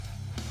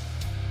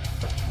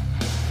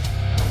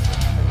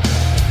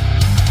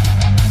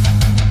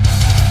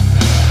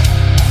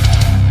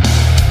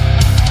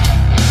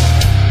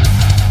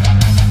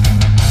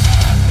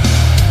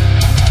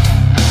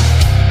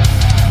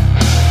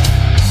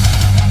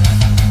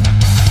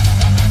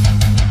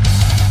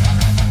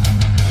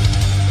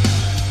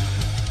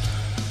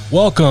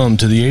Welcome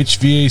to the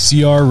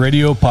HVACR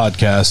Radio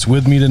Podcast.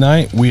 With me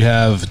tonight, we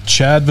have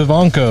Chad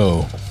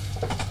Vivanco.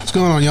 What's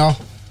going on, y'all?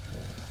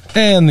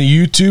 And the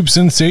YouTube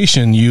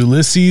sensation,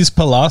 Ulysses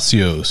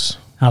Palacios.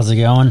 How's it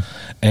going?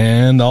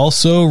 And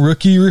also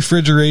rookie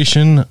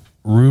refrigeration,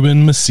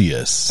 Ruben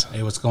Macias.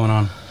 Hey, what's going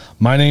on?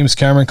 My name's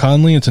Cameron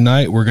Conley, and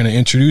tonight we're going to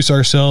introduce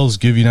ourselves,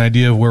 give you an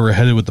idea of where we're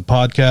headed with the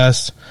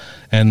podcast,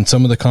 and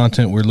some of the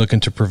content we're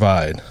looking to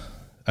provide.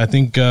 I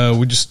think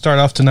we just start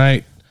off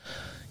tonight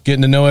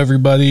getting to know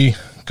everybody,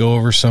 go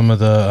over some of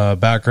the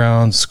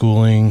background,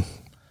 schooling,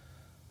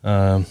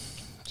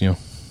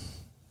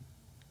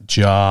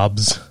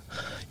 jobs.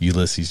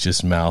 Ulysses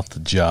just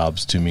mouthed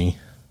jobs to me.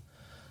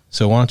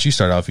 So why don't you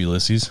start off,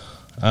 Ulysses?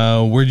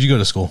 Where did you go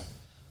to school?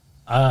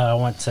 I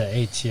went to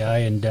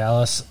ATI in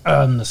Dallas.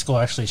 The school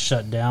actually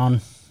shut down a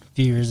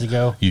few years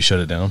ago. You shut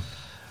it down?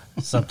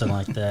 Something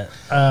like that.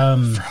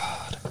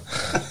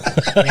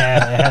 Fraud.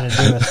 Yeah, it had to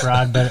do with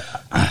fraud, but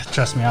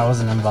trust me, I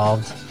wasn't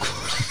involved.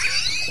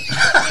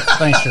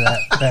 Thanks for that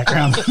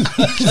background.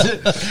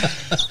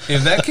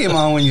 If that came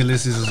on when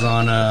Ulysses was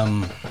on,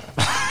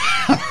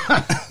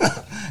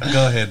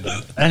 go ahead.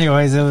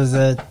 Anyways, it was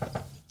a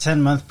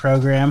 10-month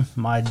program.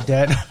 My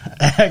dad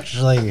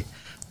actually...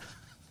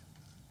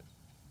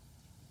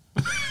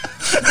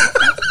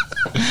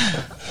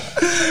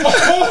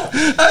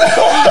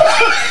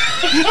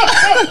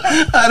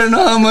 I don't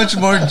know how much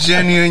more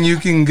genuine you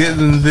can get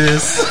than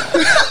this.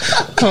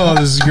 Oh,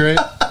 this is great.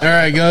 All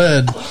right, go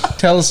ahead.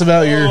 Tell us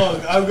about your...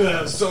 I'm going to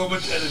have so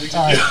much editing to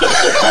do.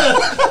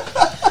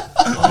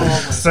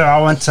 So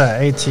I went to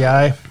ATI.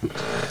 I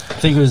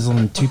think it was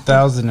in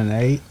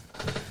 2008.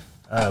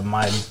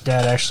 My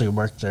dad actually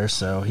worked there,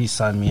 so he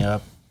signed me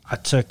up. I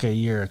took a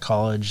year of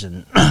college,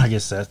 and I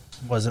guess that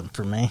wasn't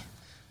for me.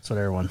 That's what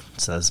everyone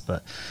says.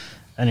 But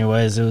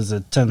anyways, it was a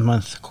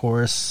 10-month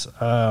course.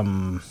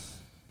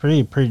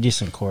 Pretty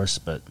decent course,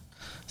 but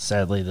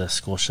sadly the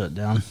school shut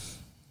down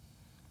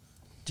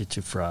due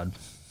to fraud.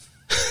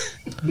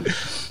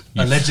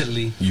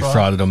 Allegedly. You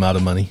frauded them out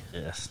of money?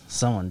 Yes,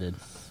 someone did.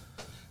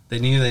 They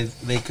knew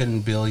they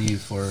couldn't bill you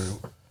for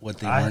what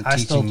they weren't I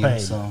teaching still you.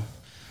 paid. So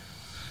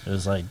It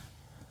was like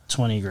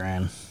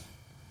 $20,000.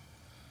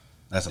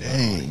 that's a lot of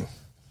money. Dang.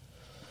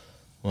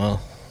 Well,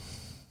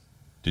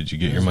 did you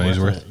get It your was money's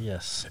worth? it.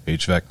 Yes,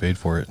 HVAC paid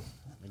for it.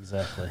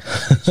 exactly.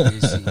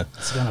 Jeez.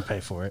 It's gonna pay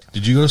for it.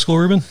 Did you go to school,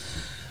 Ruben?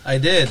 I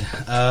did.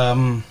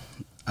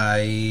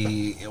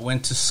 I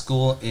went to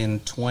school in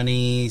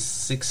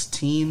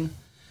 2016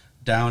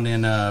 down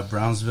in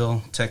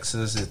Brownsville,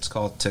 Texas. It's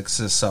called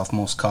Texas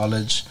Southmost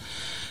College.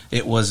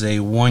 It was a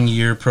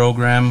 1-year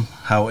program.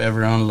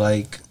 However,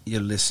 unlike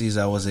Ulysses,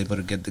 I was able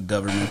to get the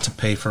government to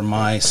pay for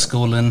my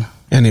schooling.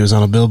 And he was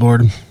on a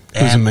billboard.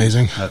 It was And-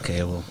 amazing.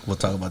 Okay, we'll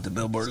talk about the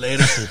billboard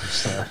later.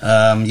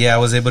 I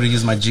was able to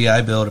use my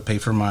GI Bill to pay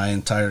for my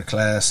entire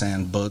class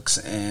and books,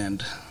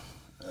 and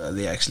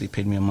they actually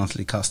paid me a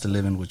monthly cost of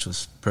living, which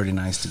was pretty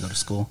nice to go to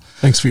school.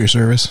 Thanks for your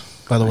service,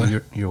 by the way.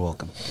 You're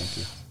welcome. Thank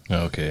you.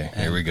 Okay,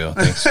 here we go.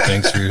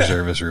 Thanks for your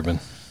service, Ruben.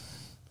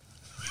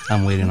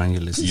 I'm waiting on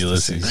Ulysses.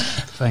 Ulysses.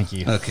 Thank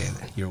you. Okay,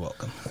 you're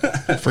welcome.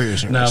 For your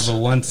service. No, but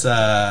once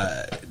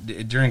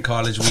during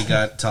college, we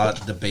got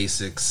taught the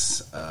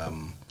basics,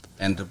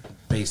 and the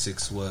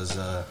basics was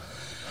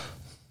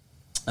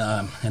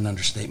an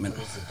understatement.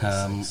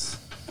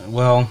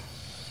 Well,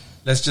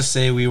 let's just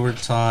say we were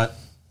taught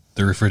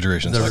The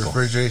refrigeration the cycle.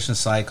 refrigeration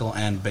cycle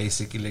and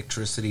basic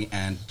electricity,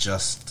 and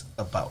just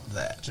about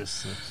that.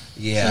 Just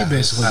Yeah, You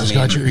basically just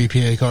got your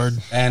EPA card.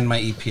 and my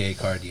EPA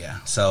card. Yeah,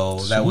 so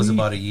that was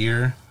about a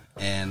year,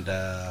 and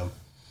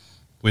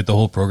Wait, the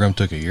whole program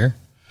took a year?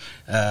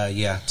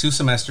 2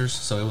 semesters.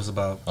 So it was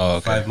about Oh,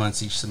 okay. 5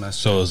 months each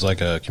semester. So it was like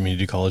a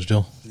community college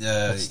deal?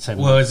 That's 10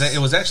 Well, months. it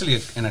was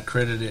actually an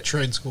accredited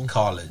Trade school.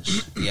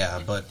 college. Yeah,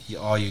 but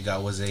all you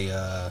got was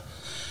a.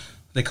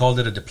 They called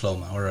it a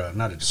diploma, or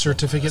not a diploma,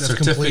 Certificate a of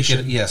certificate.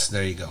 completion. Yes,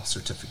 there you go,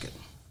 certificate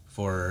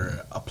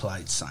for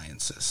applied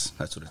sciences.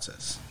 That's what it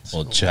says.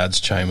 Well, Chad's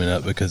chiming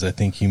up because I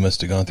think he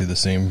must have gone through the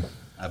same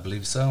I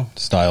believe so.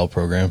 style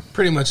program.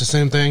 Pretty much the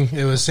same thing.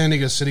 It was San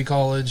Diego City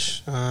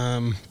College.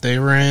 They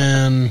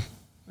ran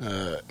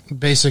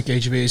basic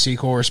HVAC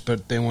course,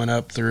 but they went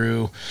up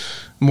through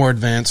more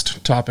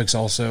advanced topics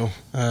also.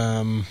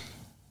 So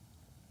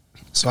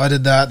I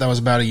did that. That was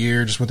about a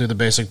year. Just went through the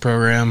basic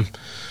program.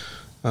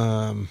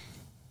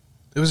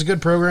 It was a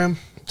good program.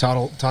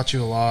 Taught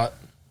you a lot.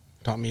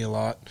 Taught me a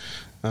lot.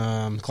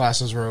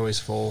 Classes were always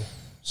full.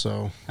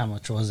 So How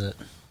much was it?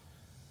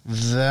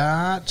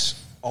 that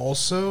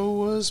also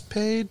was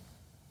paid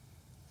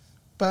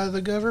by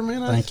the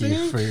government, I Thank think.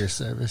 you for your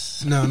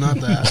service. No, not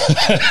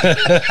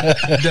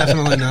that.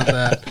 Definitely not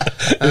that.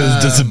 It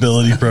was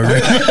disability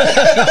program.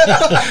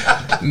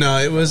 No,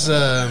 it was,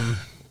 I don't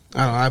know,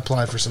 I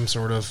applied for some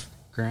sort of,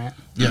 Grant?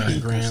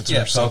 grants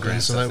Yeah, or something. Pell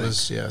Grants, So I that think. was,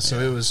 so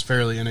it was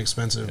fairly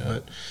inexpensive,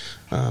 but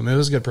it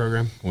was a good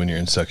program. When you're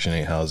in Section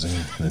 8 housing,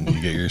 then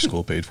you get your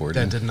school paid for.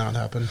 That did not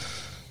happen.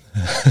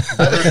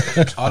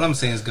 All I'm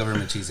saying is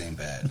government cheese ain't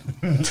bad.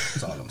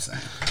 That's all I'm saying.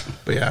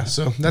 But yeah,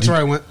 so that's where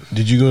I went.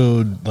 Did you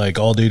go like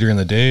all day during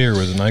the day, or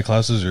was it night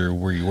classes, or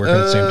were you working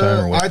at the same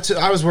time, or what?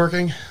 I was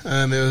working.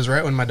 It was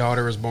right when my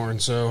daughter was born,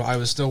 so I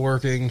was still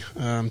working.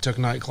 Took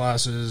night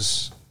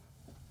classes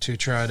to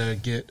try to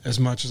get as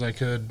much as I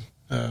could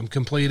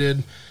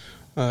completed.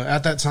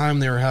 At that time,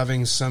 they were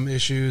having some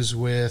issues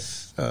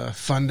with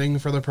funding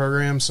for the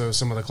program, so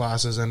some of the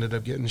classes ended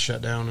up getting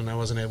shut down, and I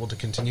wasn't able to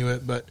continue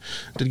it. But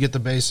did get the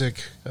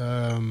basic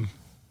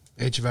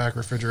HVAC,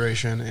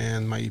 refrigeration,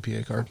 and my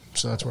EPA card.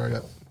 So that's where I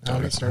got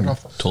started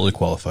off. Totally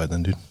qualified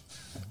then, dude.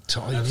 That's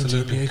all you need is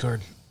an EPA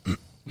card.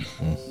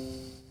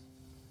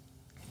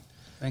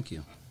 Thank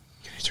you.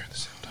 Can you turn the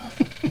sound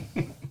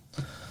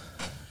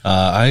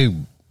off?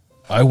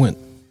 I went.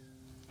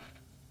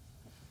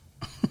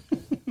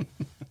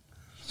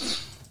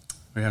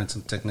 We're having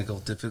some technical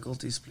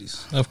difficulties,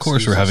 please. Of course,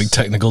 Excuse we're having us.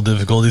 technical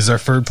difficulties. Our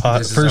first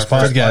This is our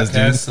podcast,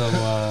 dude. So,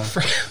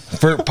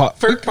 First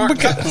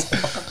podcast.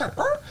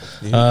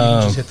 You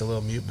just hit the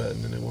little mute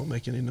button and it won't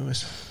make any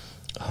noise.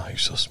 Oh, you're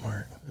so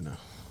smart. I know.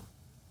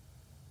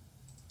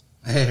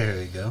 there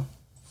we go.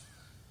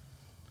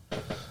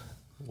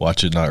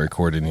 Watch it not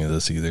record any of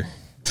this either.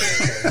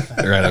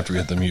 Right after we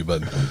hit the mute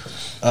button.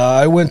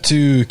 I went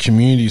to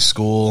community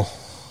school.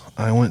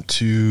 I went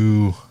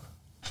to...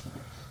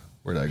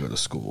 Where did I go to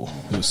school?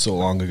 It was so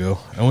long ago.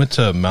 I went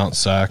to Mount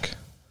Sac.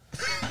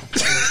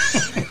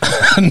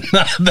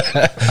 Not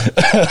that.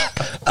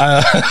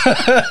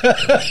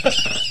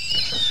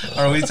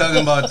 Are we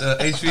talking about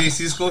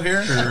HVAC school here?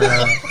 Or,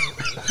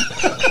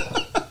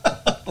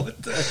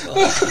 what the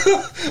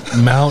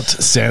hell? Mount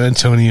San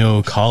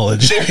Antonio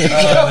College. There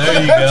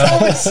you go.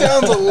 It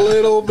sounds a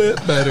little bit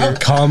better.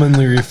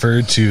 Commonly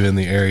referred to in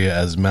the area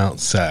as Mount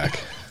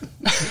Sac.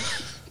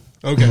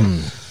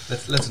 Okay.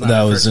 Let's not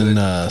That refer was to in it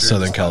during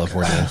Southern this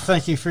California.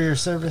 Thank you for your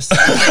service.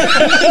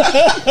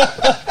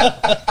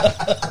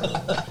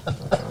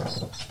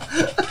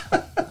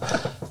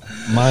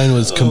 Mine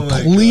was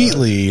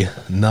completely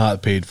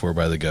not paid for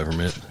by the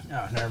government.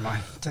 Oh, never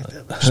mind. Take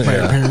that back. Just by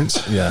your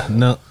parents. Yeah,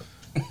 no.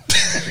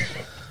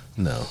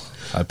 No,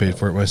 I paid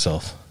for it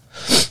myself.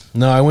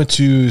 No, I went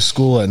to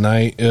school at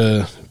night.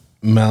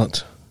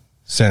 Mount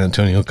San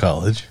Antonio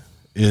College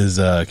is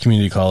a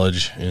community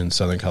college in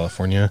Southern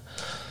California.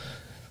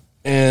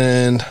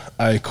 And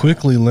I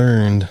quickly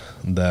learned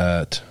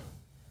that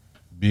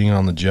being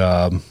on the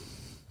job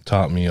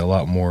taught me a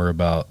lot more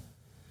about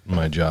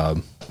my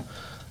job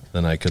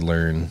than I could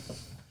learn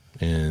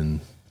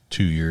in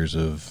 2 years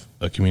of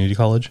a community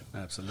college.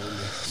 Absolutely.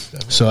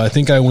 So I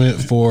think I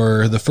went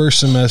for the first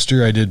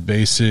semester. I did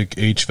basic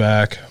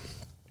HVAC,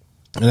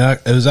 and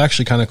it was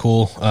actually kind of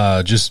cool.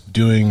 Just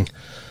doing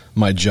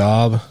my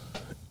job.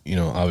 You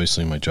know,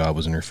 obviously my job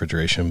was in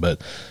refrigeration, but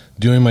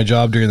doing my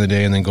job during the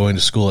day and then going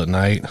to school at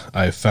night,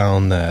 I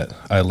found that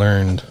I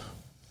learned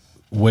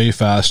way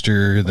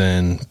faster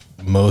than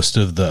most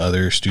of the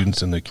other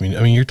students in the community.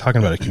 I mean, you're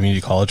talking about a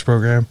community college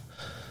program.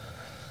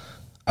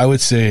 I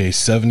would say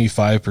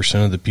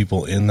 75% of the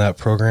people in that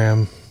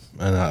program,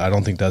 and I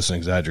don't think that's an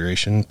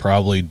exaggeration,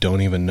 probably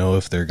don't even know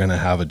if they're going to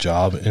have a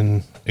job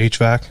in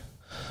HVAC.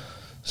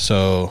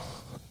 So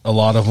a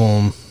lot of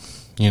them,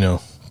 you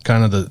know,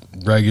 kind of the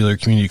regular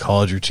community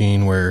college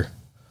routine where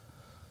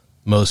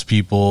most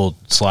people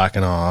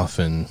slacking off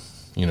and,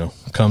 you know,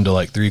 come to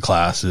like 3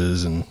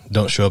 classes and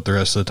don't show up the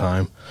rest of the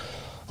time.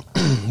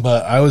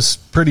 But I was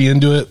pretty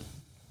into it.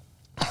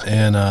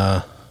 And,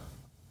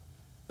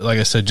 like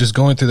I said, just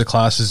going through the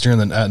classes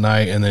at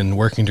night and then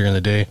working during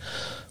the day,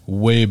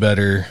 way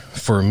better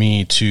for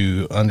me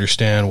to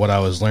understand what I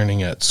was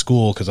learning at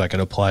school because I could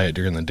apply it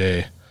during the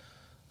day,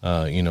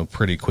 you know,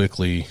 pretty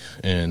quickly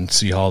and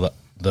see how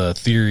the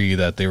theory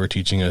that they were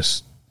teaching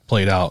us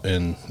played out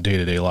in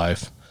day-to-day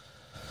life.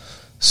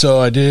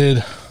 So I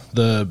did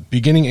the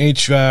beginning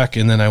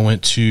HVAC, and then I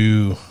went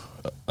to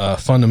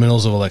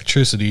fundamentals of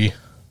electricity,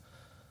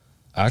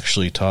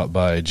 actually taught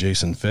by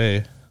Jason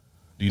Fay.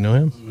 Do you know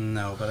him?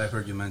 No, but I've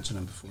heard you mention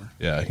him before.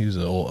 Yeah, he's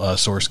an old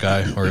Source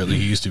guy, or at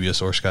least he used to be a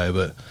Source guy,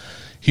 but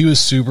he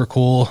was super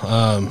cool.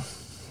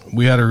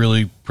 We had a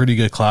really pretty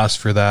good class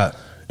for that,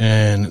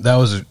 and that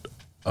was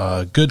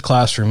a good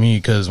class for me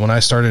because when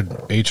I started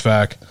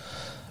HVAC,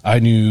 I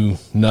knew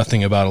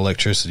nothing about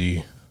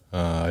electricity.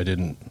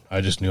 I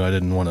just knew I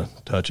didn't want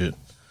to touch it.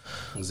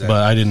 Exactly.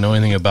 But I didn't know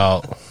anything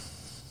about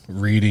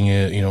reading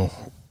it, you know,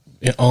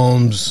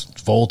 ohms,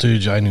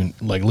 voltage. I knew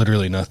like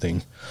literally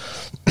nothing.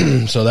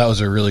 So that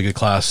was a really good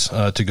class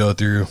to go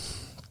through.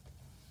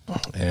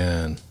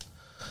 And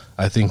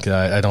I think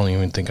I don't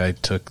even think I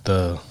took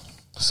the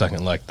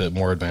second, like the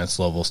more advanced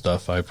level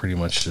stuff. I pretty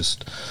much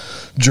just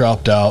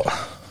dropped out.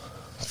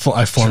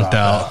 I flunked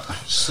out.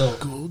 So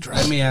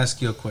let me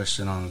ask you a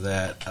question on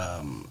that.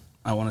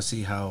 I want to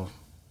see how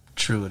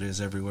true it is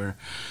everywhere.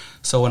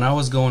 So when I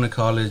was going to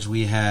college,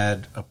 we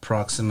had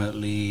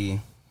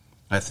approximately,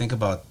 I think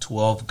about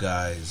 12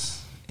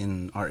 guys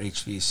in our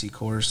HVAC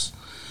course.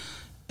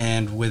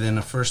 And within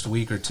the first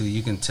week or two,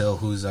 you can tell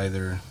who's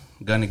either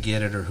going to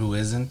get it or who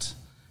isn't.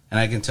 And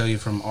I can tell you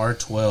from our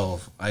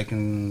 12, I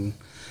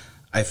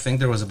think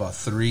there was about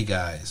 3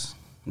 guys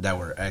that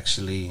were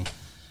actually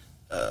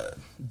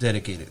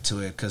dedicated to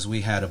it, because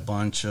we had a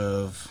bunch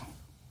of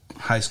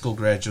high school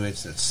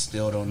graduates that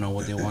still don't know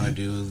what they want to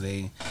do.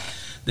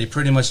 They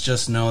pretty much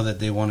just know that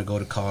they want to go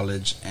to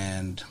college,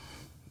 and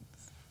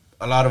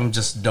a lot of them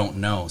just don't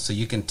know. So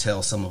you can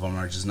tell some of them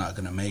are just not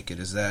going to make it.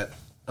 Is that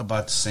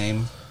about the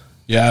same?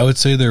 Yeah, I would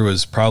say there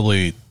was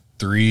probably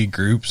 3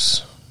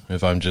 groups,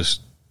 if I'm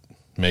just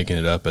making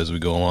it up as we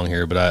go along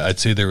here, but I'd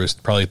say there was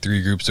probably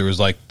 3 groups. There was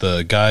like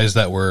the guys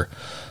that were,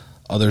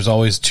 there's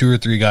always 2 or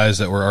 3 guys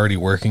that were already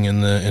working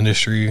in the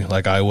industry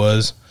like I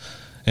was.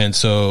 And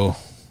so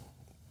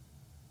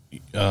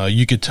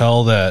you could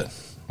tell that,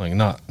 like,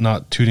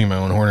 not tooting my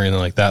own horn or anything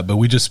like that, but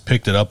we just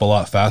picked it up a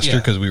lot faster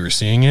because we were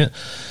seeing it.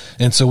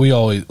 And so we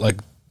always, like,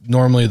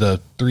 normally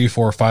the 3,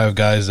 4, 5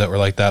 guys that were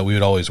like that, we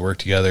would always work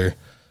together,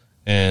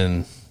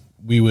 and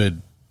we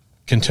would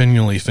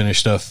continually finish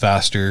stuff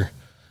faster.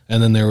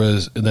 And then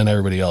then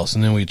everybody else.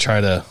 And then we try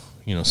to,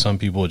 some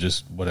people would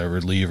just whatever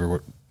leave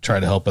or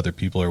try to help other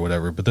people or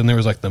whatever. But then there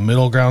was like the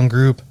middle ground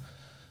group.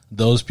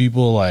 Those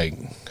people like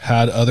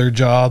had other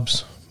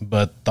jobs,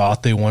 but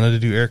thought they wanted to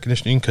do air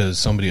conditioning because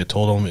somebody had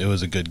told them it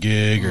was a good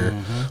gig or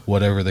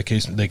whatever the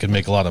case. They could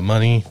make a lot of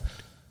money.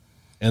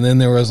 And then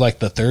there was like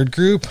the third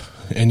group,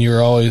 and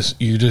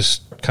you're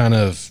just kind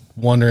of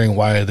wondering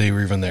why they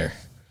were even there.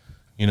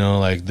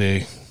 Like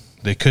they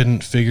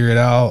couldn't figure it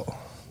out.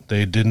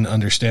 They didn't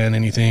understand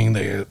anything.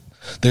 They're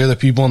the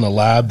people in the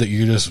lab that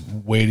you're just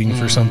waiting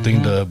for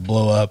something to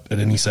blow up at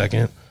any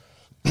second.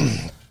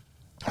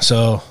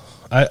 So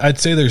I'd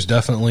say there's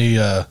definitely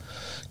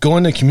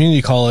going to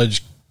community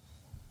college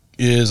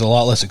is a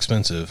lot less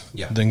expensive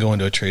than going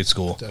to a trade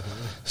school.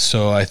 Definitely.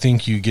 So I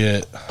think you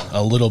get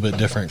a little bit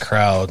different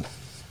crowd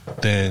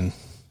than,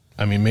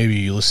 maybe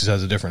Ulysses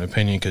has a different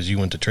opinion because you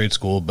went to trade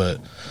school, but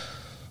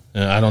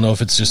I don't know if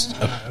it's just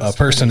a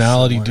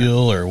personality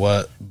deal or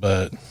what,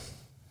 but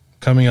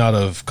coming out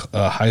of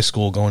high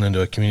school, going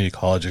into a community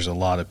college, there's a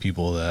lot of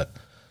people that,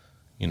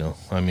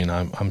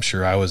 I'm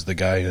sure I was the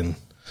guy in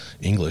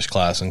English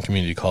class in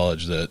community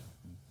college that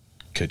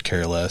could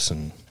care less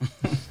and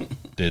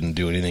didn't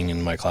do anything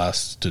in my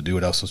class to do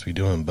what I was supposed to be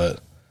doing. But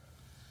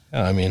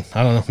yeah, I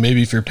don't know.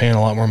 Maybe if you're paying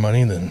a lot more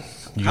money, then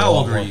you How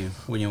old were you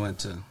when you went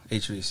to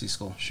HVAC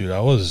school? Shoot,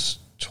 I was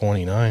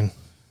 29.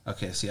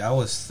 Okay, see, I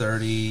was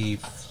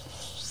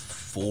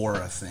 34,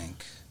 I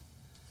think.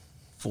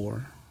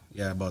 4.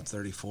 Yeah, about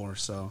 34.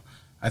 So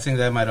I think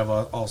that might have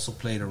also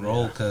played a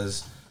role,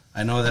 because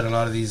I know that a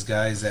lot of these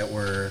guys that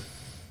were,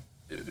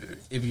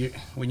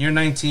 when you're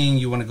 19,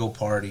 you want to go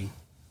party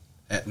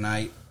at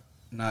night,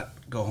 not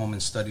go home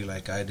and study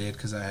like I did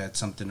because I had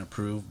something to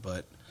prove.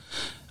 But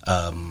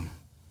I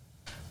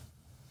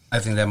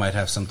think that might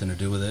have something to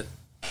do with it.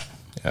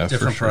 Yeah,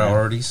 different for sure.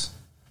 priorities.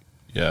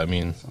 Yeah,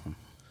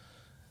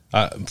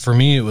 for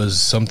me, it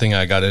was something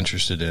I got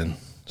interested in.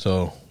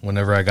 So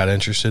whenever I got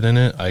interested in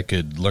it, I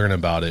could learn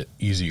about it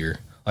easier.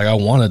 Like, I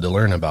wanted to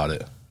learn about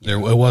it. It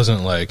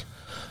wasn't like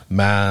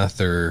math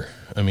or,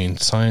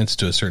 science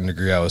to a certain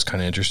degree I was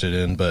kind of interested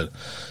in, but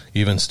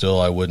even still,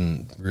 I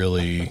wouldn't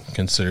really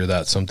consider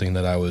that something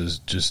that I was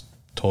just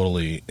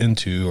totally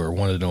into or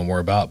wanted to know more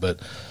about. But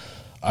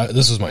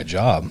this was my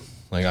job.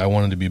 Like, I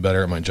wanted to be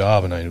better at my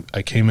job, and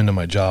I came into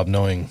my job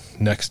knowing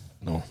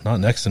not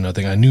next to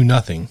nothing. I knew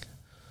nothing.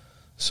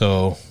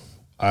 So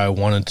I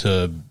wanted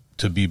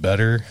to be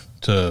better,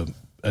 to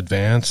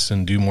advance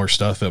and do more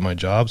stuff at my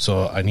job.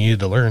 So I needed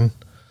to learn.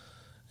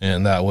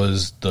 And that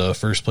was the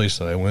first place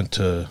that I went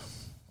to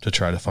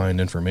try to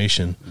find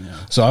information. Yeah.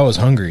 So I was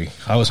hungry.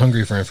 I was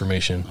hungry for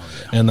information. Oh,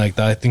 yeah. And like,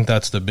 I think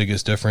that's the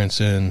biggest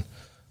difference in,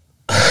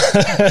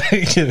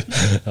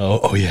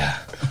 oh yeah.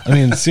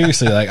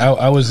 Seriously, like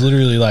I was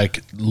literally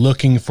like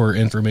looking for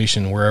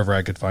information wherever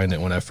I could find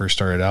it when I first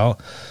started out.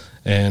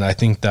 And I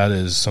think that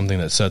is something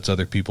that sets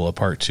other people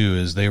apart too,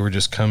 is they were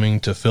just coming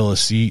to fill a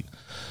seat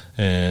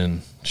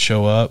and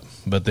show up,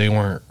 but they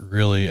weren't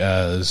really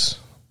as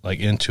like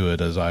into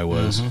it as I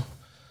was.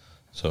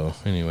 So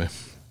anyway,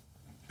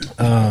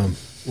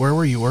 where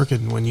were you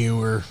working when you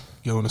were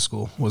going to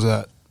school? Was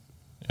that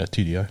at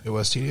TDI? It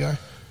was TDI,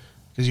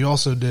 because you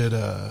also did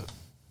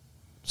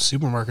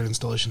supermarket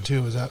installation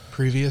too. Was that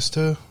previous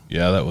to?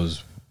 Yeah, that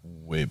was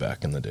way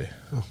back in the day.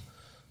 Oh.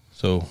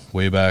 So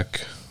way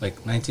back, like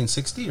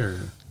 1960 or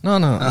no,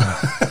 not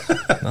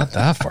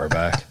that far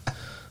back.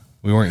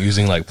 We weren't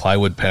using like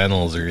plywood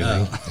panels or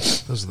anything.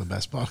 Those are the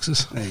best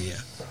boxes. Yeah,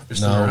 they're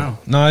still around.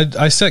 No,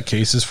 I set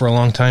cases for a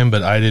long time,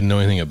 but I didn't know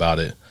anything about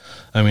it.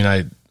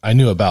 I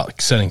knew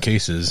about setting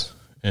cases,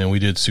 and we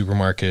did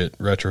supermarket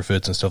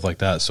retrofits and stuff like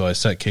that. So I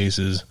set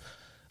cases,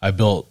 I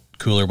built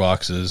cooler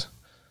boxes,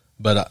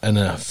 but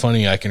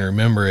funny, I can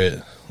remember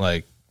it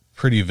like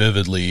pretty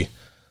vividly.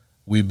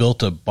 We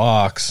built a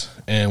box,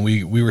 and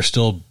we were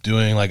still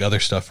doing like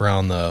other stuff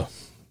around the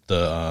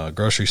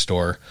grocery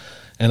store.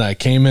 And I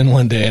came in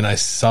one day and I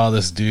saw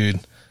this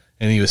dude,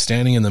 and he was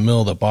standing in the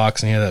middle of the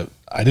box, and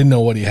I didn't know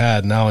what he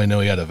had. Now I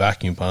know he had a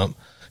vacuum pump.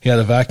 He had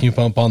a vacuum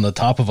pump on the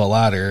top of a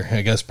ladder,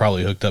 I guess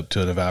probably hooked up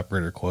to an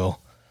evaporator coil.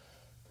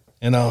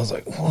 And I was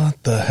like,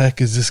 what the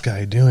heck is this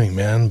guy doing,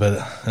 man? But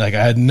like,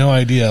 I had no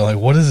idea. Like,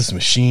 what is this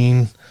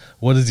machine?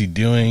 What is he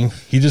doing?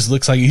 He just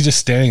looks like he's just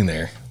standing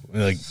there,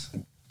 like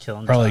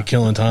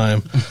killing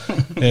time.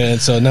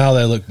 And so now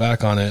that I look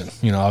back on it,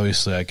 you know,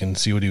 obviously I can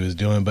see what he was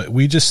doing, but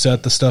we just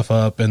set the stuff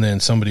up, and then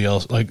somebody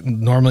else, like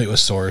normally it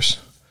was Source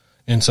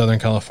in Southern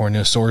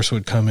California. Source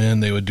would come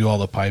in, they would do all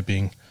the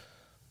piping,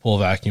 pull a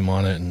vacuum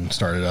on it and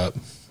start it up.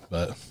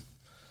 But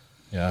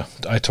yeah,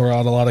 I tore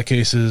out a lot of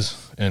cases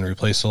and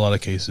replaced a lot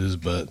of cases,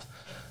 but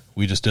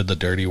we just did the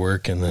dirty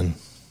work, and then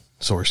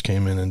Source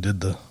came in and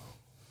did the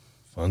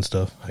fun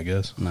stuff, I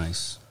guess.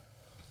 Nice.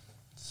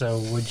 So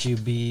would you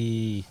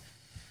be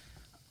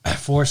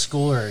for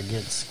school or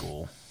against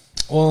school?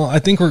 Well, I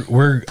think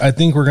we're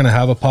going to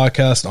have a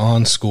podcast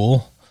on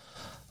school,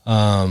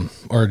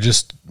 or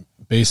just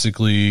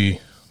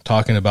basically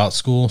talking about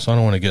school. So I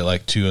don't want to get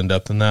like too in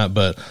depth in that,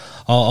 but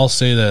I'll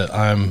say that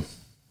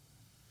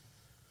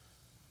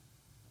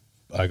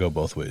I go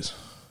both ways.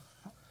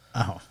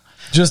 Oh,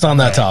 just on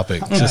that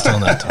topic. Just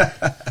on that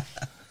topic.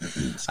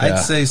 I'd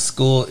say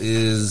school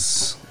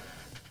is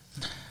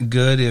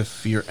good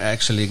if you're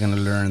actually going to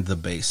learn the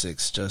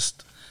basics,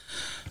 just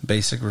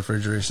basic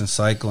refrigeration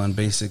cycle and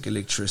basic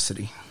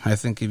electricity. I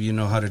think if you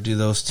know how to do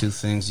those two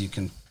things, you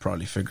can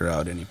probably figure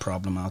out any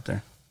problem out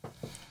there.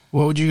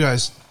 What would you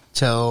guys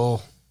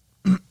tell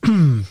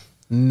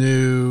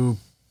new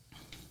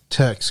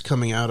techs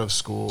coming out of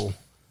school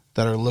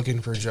that are looking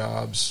for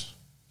jobs,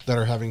 that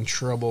are having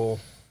trouble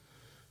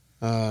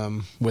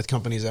with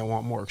companies that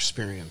want more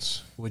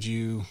experience? What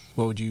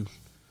would you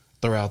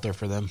throw out there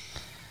for them?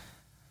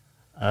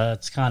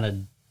 It's kind of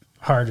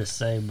hard to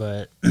say,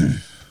 but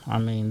I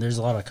mean, there's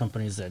a lot of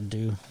companies that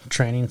do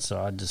training, so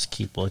I'd just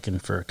keep looking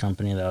for a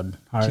company that would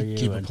hire you.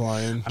 Keep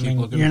applying. I mean,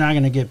 you're not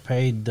going to get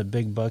paid the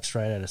big bucks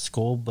right out of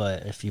school,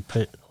 but if you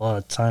put a lot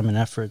of time and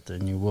effort,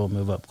 then you will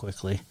move up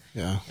quickly.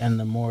 Yeah. And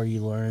the more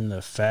you learn,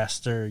 the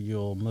faster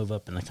you'll move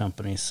up in the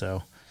company.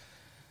 So,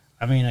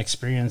 I mean,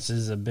 experience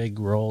is a big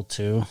role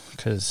too,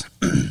 because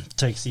it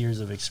takes years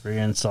of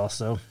experience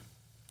also.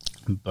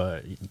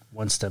 But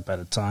one step at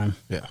a time.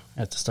 Yeah. You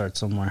have to start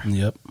somewhere.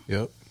 Yep.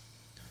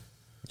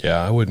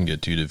 Yeah, I wouldn't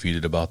get too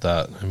defeated about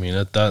that. I mean,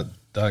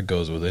 that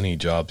goes with any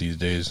job these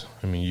days.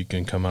 I mean, you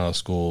can come out of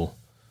school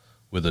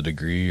with a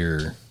degree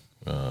or,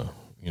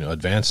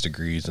 advanced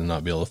degrees and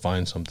not be able to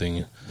find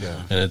something.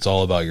 Yeah. And it's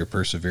all about your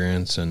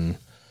perseverance. And,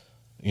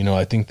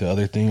 I think the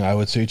other thing I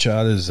would say,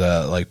 Chad, is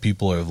that like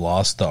people have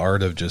lost the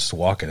art of just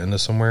walking into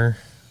somewhere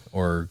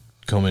or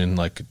coming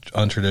like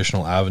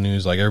untraditional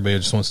avenues. Like everybody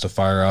just wants to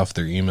fire off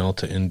their email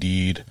to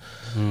Indeed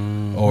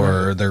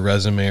or their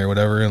resume or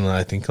whatever. And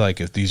I think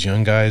like if these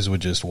young guys would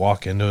just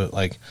walk into it,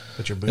 like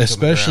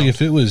especially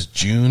if it was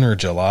June or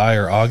July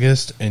or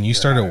August and you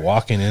started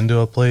walking into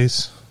a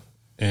place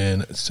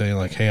and saying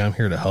like, hey, I'm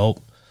here to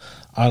help.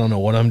 I don't know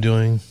what I'm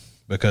doing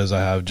because I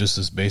have just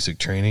this basic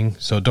training.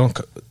 So don't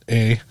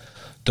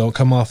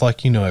come off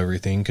like you know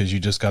everything because you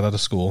just got out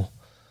of school.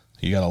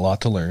 You got a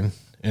lot to learn.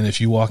 And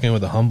if you walk in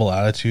with a humble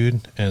attitude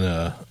and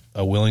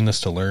a willingness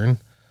to learn,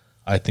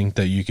 I think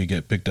that you could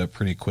get picked up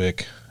pretty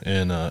quick.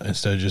 And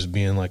instead of just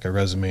being like a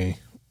resume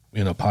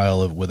in a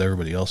pile with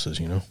everybody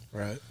else's,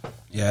 Right.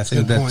 Yeah, I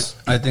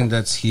think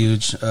that's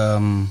huge.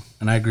 And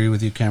I agree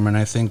with you, Cameron.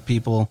 I think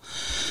people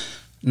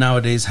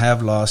nowadays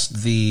have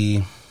lost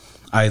the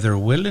either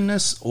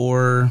willingness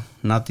or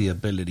not the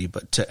ability,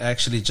 but to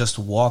actually just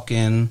walk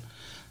in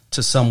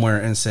to somewhere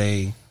and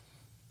say,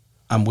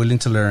 I'm willing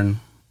to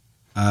learn.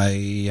 I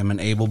am an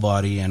able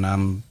body and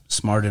I'm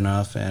smart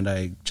enough and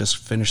I just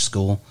finished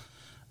school.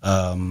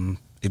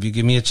 If you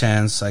give me a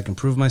chance, I can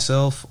prove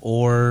myself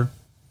or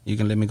you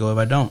can let me go if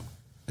I don't.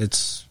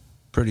 It's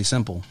pretty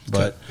simple.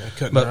 But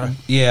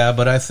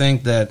I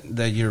think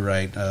that you're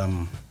right.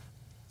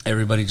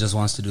 Everybody just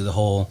wants to do the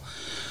whole,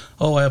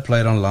 I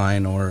applied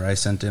online or I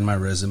sent in my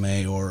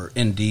resume or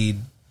Indeed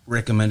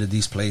recommended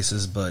these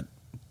places, but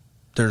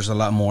there's a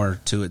lot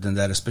more to it than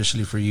that,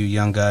 especially for you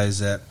young guys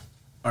that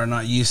are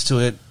not used to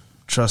it.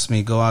 Trust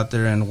me, go out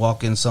there and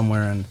walk in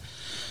somewhere and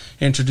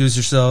introduce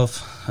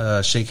yourself,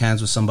 shake hands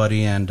with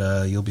somebody, and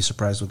you'll be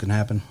surprised what can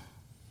happen.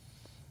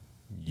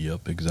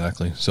 Yep,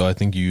 exactly. So I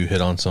think you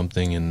hit on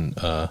something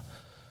and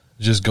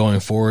just going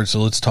forward.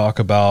 So let's talk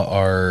about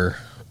our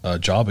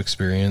job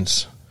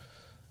experience.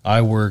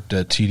 I worked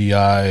at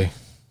TDI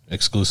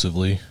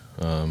exclusively.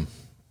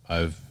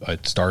 I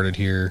started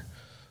here.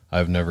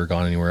 I've never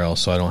gone anywhere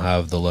else, so I don't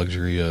have the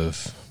luxury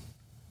of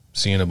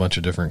seeing a bunch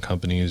of different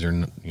companies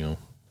or,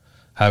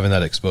 having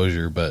that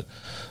exposure. But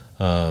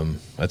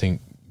I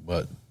think,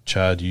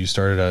 Chad, you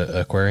started at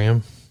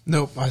Aquarium?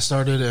 Nope, I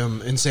started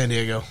in San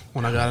Diego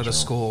when I got out of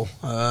school.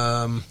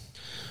 The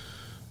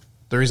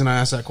reason I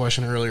asked that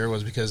question earlier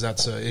was because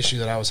that's an issue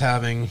that I was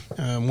having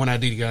when I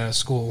did get out of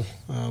school.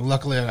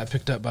 Luckily, I got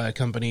picked up by a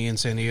company in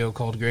San Diego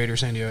called Greater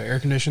San Diego Air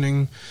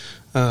Conditioning.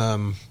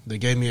 They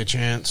gave me a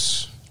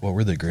chance. What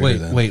were they greater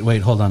than?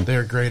 Wait, hold on.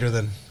 They're greater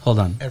than hold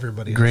on.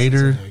 Everybody else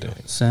Greater in San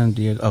Diego. San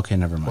Diego. Okay,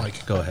 never mind.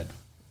 Go ahead.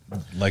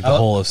 like the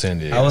whole of San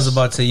Diego. I was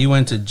about to say you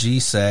went to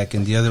GSAC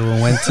and the other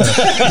one went to,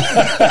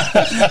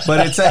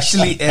 but it's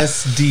actually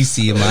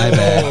SDC.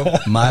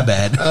 My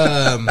bad.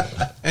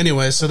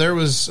 Anyway, so there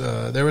was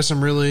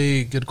some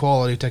really good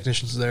quality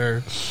technicians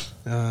there.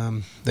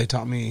 They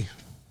taught me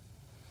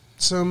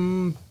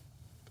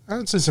I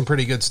would say some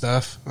pretty good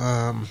stuff.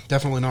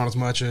 Definitely not as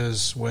much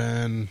as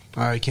when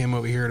I came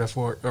over here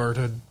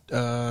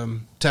to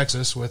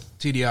Texas with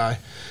TDI.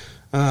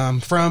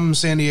 From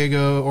San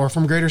Diego, or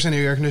from Greater San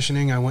Diego Air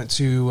Conditioning, I went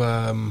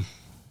to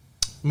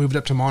moved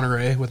up to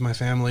Monterey with my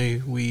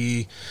family.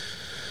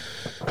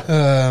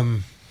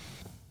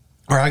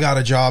 I got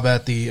a job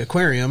at the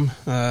aquarium,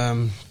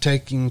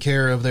 taking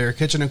care of their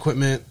kitchen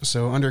equipment,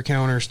 so under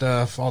counter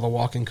stuff, all the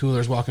walk-in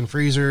coolers, walk-in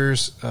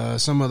freezers,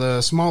 some of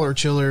the smaller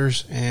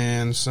chillers,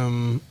 and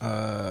some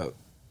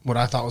what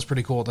I thought was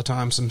pretty cool at the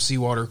time, some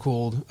seawater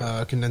cooled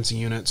condensing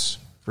units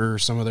for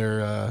some of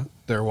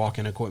their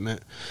walk-in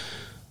equipment.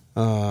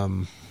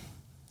 And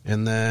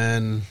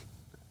then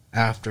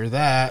after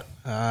that,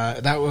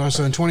 that was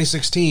so in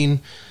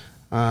 2016.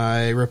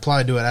 I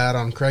replied to an ad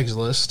on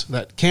Craigslist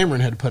that Cameron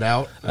had put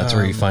out. That's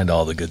where you find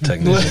all the good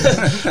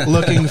technicians.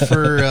 Looking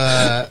for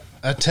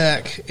a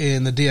tech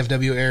in the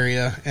DFW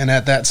area, and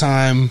at that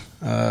time,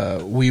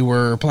 we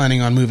were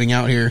planning on moving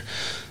out here.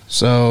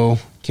 So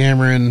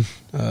Cameron,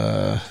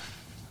 I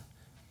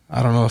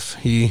don't know if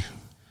he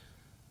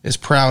is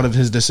proud of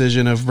his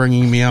decision of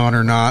bringing me out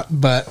or not,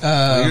 but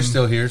Well, you're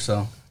still here,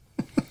 so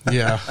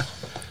yeah.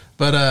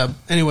 But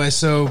anyway,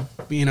 so,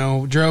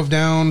 drove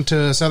down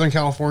to Southern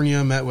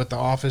California, met with the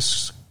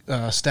office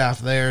staff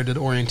there, did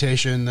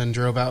orientation, then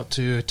drove out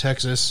to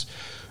Texas.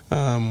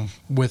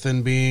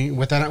 Within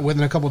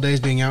a couple of days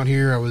being out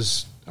here, I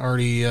was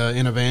already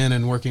in a van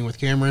and working with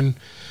Cameron.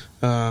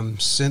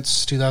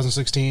 Since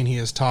 2016, he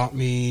has taught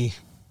me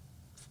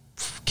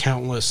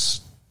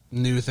countless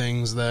new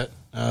things that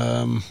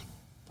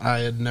I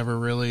had never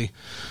really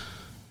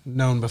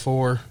known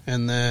before.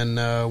 And then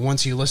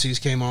once Ulysses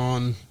came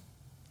on,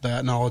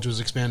 that knowledge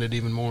was expanded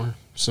even more.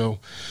 So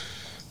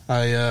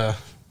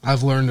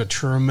I've learned a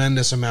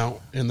tremendous amount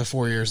in the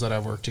 4 years that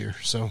I've worked here.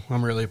 So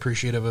I'm really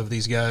appreciative of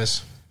these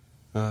guys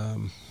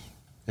and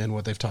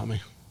what they've taught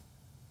me.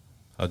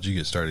 How'd you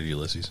get started,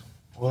 Ulysses?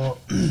 Well,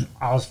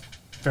 I was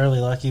fairly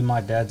lucky.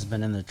 My dad's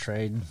been in the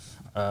trade,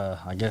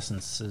 I guess,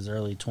 since his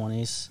early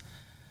 20s.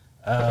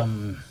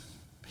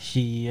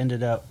 He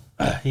ended up,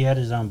 he had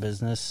his own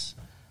business.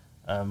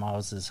 I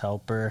was his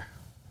helper.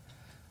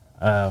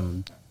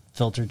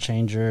 Filter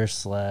changer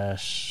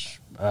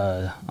 /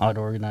 I'd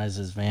organize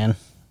his van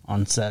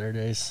on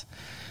Saturdays.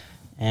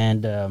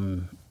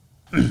 And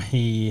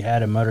he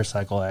had a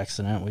motorcycle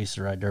accident. We used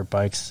to ride dirt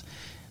bikes.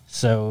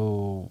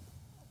 So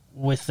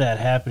with that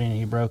happening,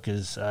 he broke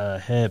his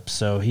hip,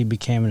 so he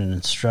became an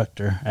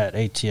instructor at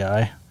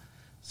ATI.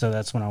 So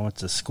that's when I went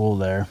to school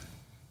there.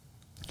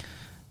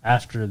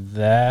 After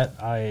that,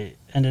 I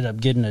ended up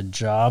getting a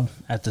job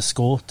at the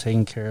school,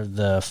 taking care of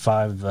the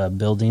 5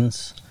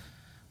 buildings,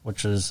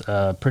 which was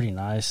pretty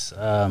nice.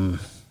 Kind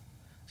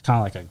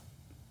of like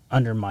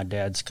under my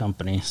dad's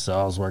company, so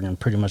I was working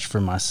pretty much for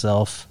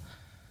myself.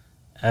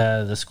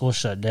 The school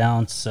shut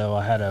down, so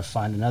I had to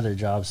find another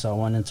job, so I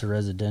went into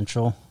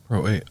residential.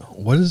 Bro, wait,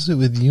 what is it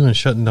with you and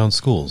shutting down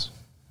schools?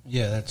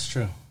 yeah, that's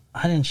true.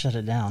 I didn't shut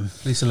it down.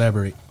 Please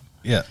elaborate.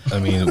 Yeah, I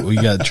mean, we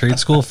got trade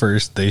school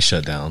first, they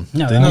shut down.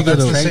 No, Then you go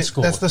that's to trade same-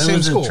 school. that's the It same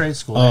was a school. trade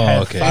school. It Oh,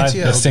 had okay. 5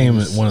 The same,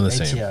 buildings. one of the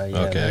same. ATI, yeah,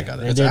 Okay, I got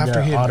They it. did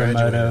after he had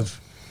automotive, graduated.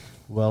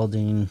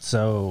 welding,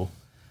 so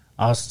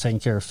I was taking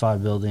care of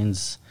 5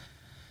 buildings.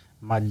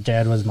 My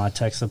dad was my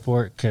tech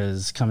support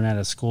because coming out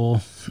of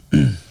school,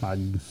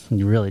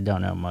 you really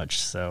don't know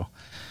much. So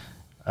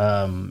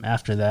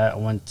after that, I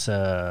went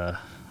to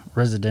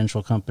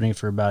residential company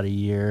for about a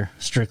year,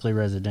 strictly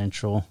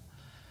residential,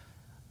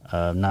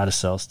 not a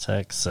sales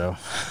tech, so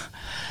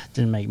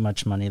didn't make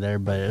much money there,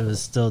 but it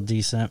was still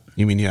decent.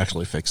 You mean you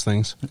actually fix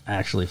things?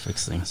 Actually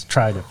fix things,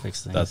 try to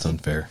fix things. That's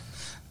unfair.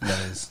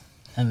 That is.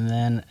 And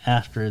then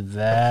after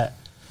that,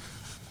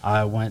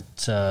 I went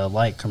to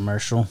light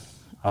commercial.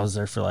 I was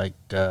there for like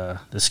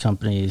this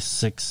company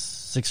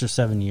 6 or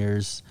 7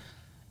 years.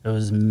 It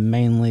was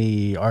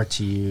mainly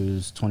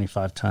RTUs,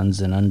 25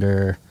 tons and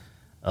under,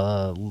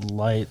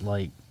 light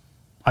like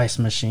ice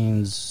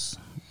machines,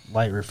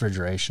 light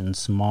refrigeration,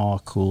 small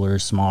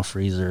coolers, small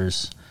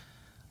freezers.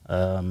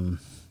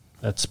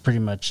 That's pretty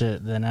much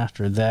it. Then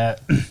after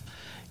that,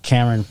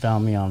 Cameron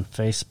found me on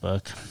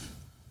Facebook.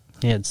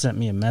 He had sent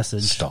me a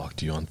message.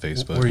 Stalked you on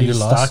Facebook. Were you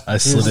lost? I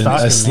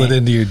slid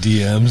into your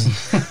DMs.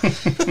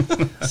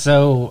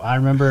 So I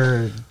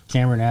remember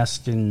Cameron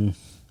asking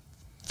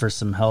for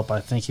some help. I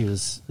think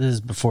this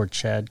is before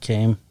Chad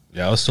came.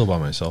 Yeah, I was still by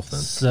myself then.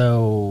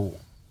 So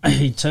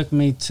he took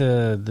me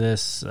to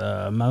this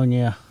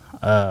ammonia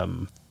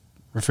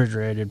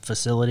refrigerated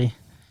facility.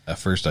 At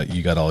first,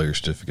 you got all your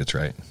certificates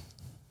right.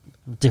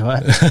 Do I?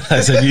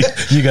 I said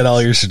you got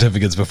all your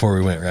certificates before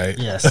we went, right?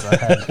 Yes, I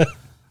had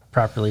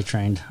properly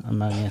trained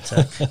ammonia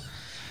tech.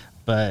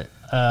 But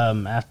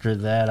after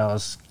that, I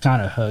was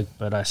kind of hooked,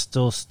 but I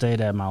still stayed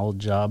at my old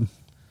job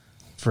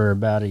for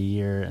about a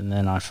year, and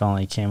then I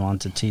finally came on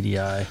to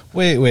TDI.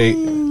 Wait.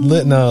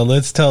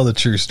 Let's tell the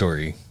true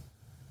story.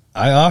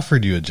 I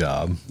offered you a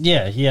job.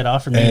 Yeah, he had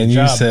offered me And a you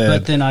job, said,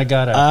 but then I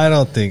got a.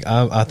 I think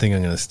I'm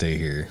going to stay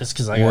here. It's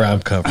because where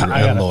I'm comfortable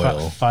I got and a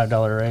loyal.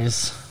 $5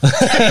 raise.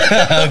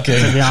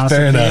 Okay, To be honest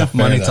fair with you. enough.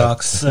 Money fair enough.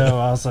 talks. So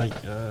I was like,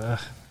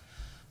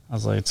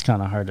 it's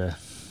kind of hard to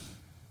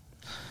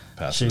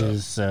Pass it up.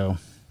 choose. So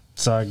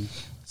I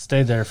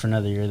stayed there for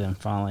another year. Then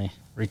finally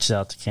reached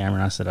out to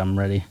Cameron. I said I'm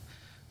ready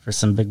for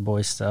some big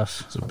boy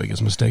stuff. It's the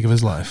biggest mistake of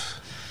his life.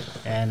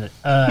 And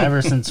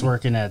ever since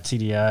working at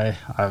TDI,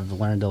 I've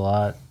learned a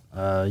lot.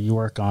 You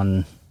work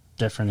on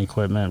different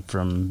equipment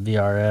from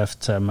VRF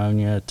to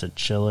ammonia to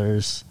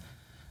chillers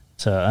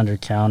to under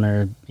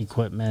counter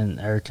equipment,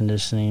 air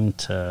conditioning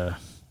to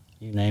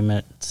you name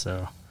it.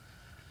 So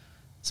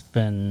it's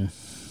been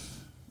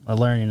a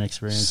learning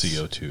experience.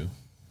 CO2.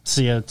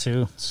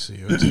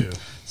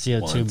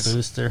 CO2 Once.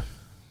 booster.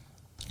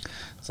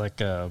 It's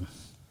like a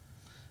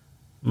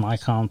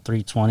Micom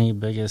 320,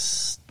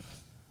 biggest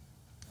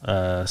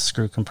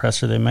screw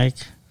compressor they make,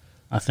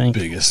 I think.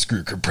 Biggest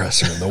screw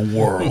compressor in the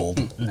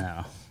world.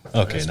 No.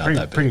 Okay, It's not pretty,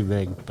 that big. pretty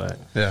big, but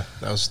Yeah,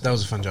 that was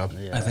a fun job.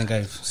 yeah, I think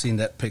I've seen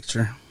that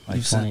picture. like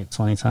You've sent-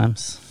 20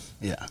 times.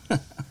 Yeah.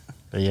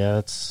 But yeah,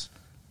 that's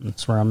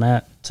where I'm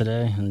at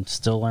today, and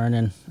still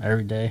learning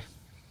every day.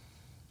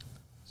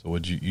 So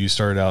would you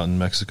started out in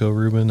Mexico,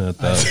 Ruben, at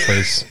that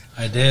place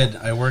I did.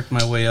 I worked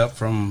my way up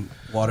from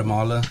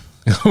Guatemala,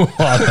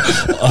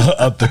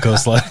 up the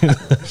coastline?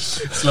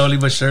 slowly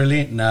but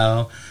surely.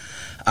 No,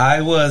 I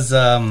was.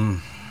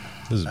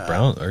 This is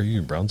Brown. Are you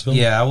in Brownsville?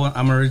 Yeah,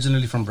 I'm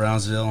originally from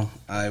Brownsville.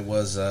 I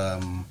was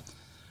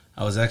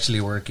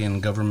actually working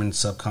government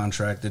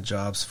subcontracted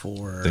jobs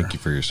for. Thank you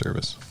for your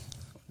service.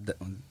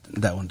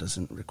 That one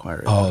doesn't require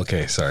it. Oh,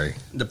 okay. Sorry.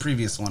 The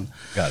previous one.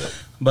 Got it.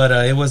 But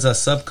it was a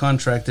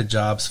subcontracted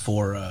jobs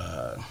for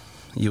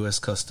U.S.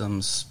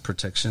 Customs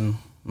Protection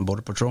and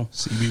Border Patrol.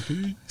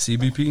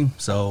 CBP.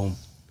 So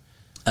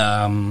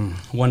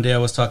one day I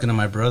was talking to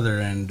my brother,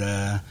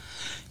 and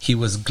he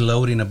was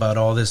gloating about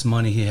all this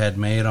money he had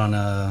made on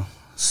a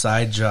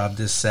side job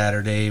this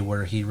Saturday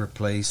where he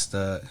replaced,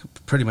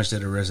 pretty much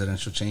did a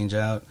residential change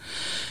out.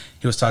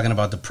 He was talking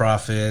about the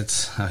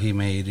profits, how he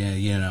made,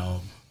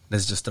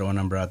 let's just throw a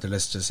number out there.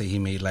 Let's just say he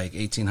made like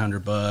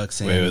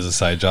 $1,800. And Wait, it was a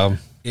side job?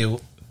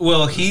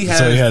 Well, he has.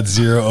 So he had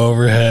zero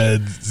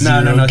overhead,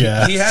 zero No.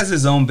 gas. He has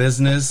his own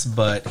business,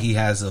 but he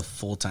has a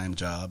full-time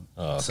job.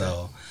 Oh, okay.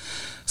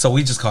 So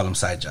we just call them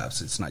side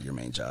jobs. It's not your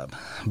main job.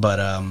 But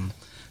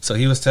so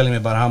he was telling me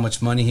about how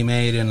much money he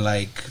made in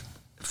like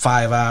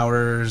 5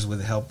 hours with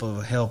the help of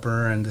a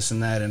helper and this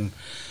and that, and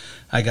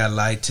I got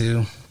lied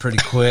to pretty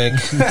quick.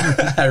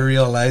 I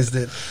realized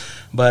it,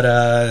 but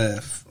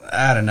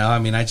I don't know. I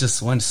mean, I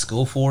just went to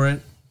school for it.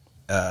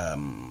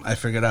 I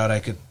figured out I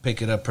could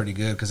pick it up pretty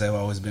good because I've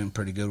always been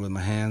pretty good with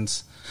my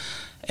hands.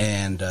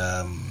 And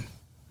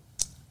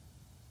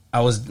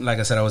I was, like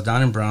I said, I was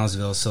down in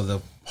Brownsville, so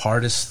the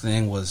hardest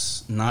thing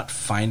was not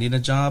finding a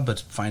job, but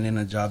finding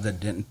a job that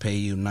didn't pay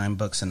you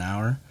 $9 an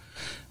hour,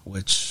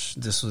 which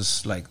this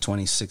was like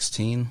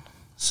 2016.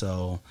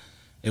 So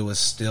it was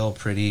still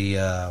pretty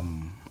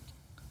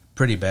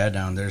bad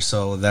down there.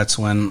 So that's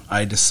when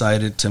I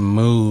decided to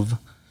move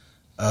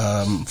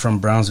from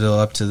Brownsville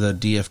up to the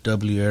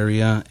DFW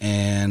area,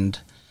 and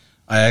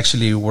I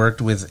actually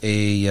worked with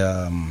a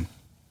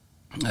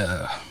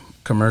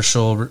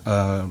commercial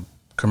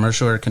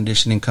air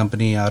conditioning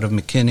company out of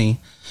McKinney,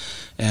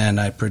 and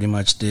I pretty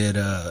much did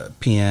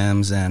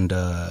PMs and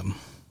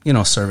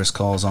service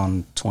calls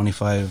on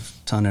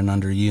 25-ton and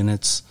under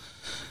units.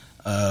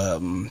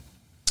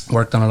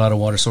 Worked on a lot of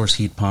water source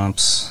heat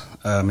pumps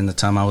in the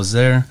time I was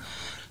there.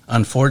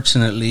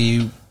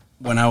 Unfortunately,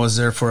 when I was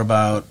there for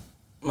about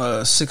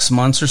 6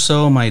 months or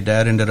so, my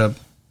dad ended up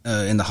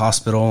in the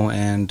hospital,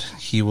 and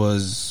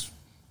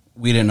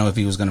we didn't know if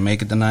he was going to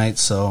make it the night.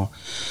 So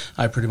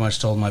I pretty much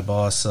told my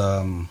boss,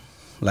 I'm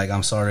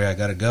sorry, I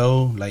got to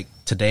go, like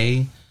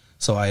today.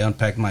 So I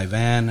unpacked my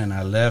van and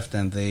I left,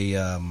 and they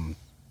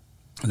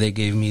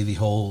gave me the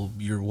whole,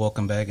 you're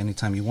welcome back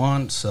anytime you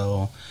want.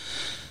 So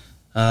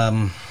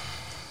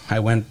I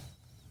went,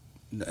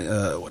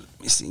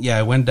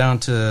 I went down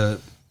to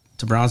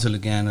Brownsville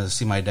again to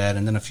see my dad.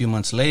 And then a few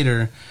months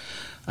later,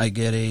 I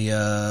get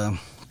a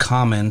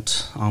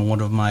comment on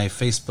one of my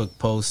Facebook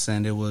posts,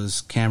 and it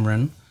was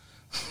Cameron.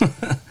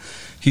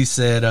 He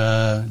said,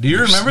 do you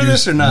remember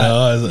this or not?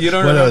 No, you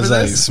don't remember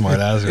like this? smart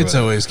ass. It's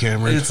always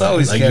Cameron. It's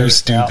always like Cameron. you're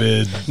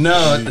stupid.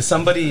 No,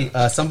 somebody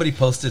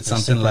posted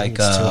something like,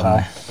 It's too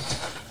high.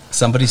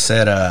 somebody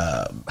said,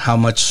 how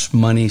much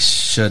money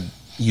should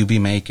you be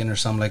making or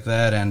something like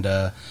that, and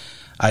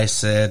I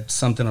said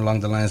something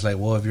along the lines like,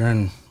 well, if you're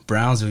in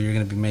Brownsville, you're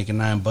going to be making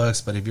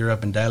 $9, but if you're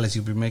up in Dallas,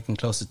 you'll be making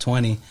close to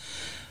 20.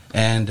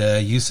 And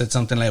you said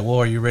something like, well,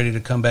 are you ready to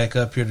come back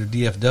up here to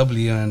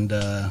DFW?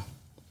 And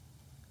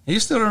you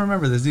still don't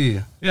remember this, do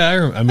you?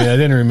 Yeah, I mean, I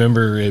didn't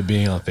remember it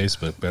being on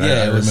Facebook, but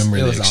I remember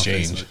the on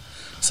exchange.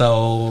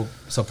 Facebook.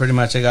 So pretty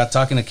much I got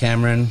talking to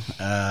Cameron.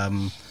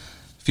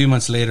 A few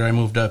months later, I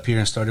moved up here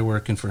and started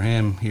working for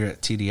him here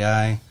at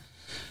TDI.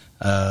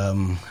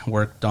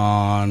 Worked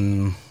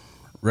on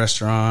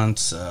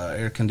restaurants,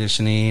 air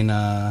conditioning.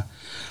 I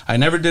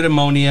never did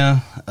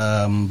ammonia,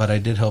 but I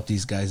did help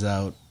these guys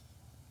out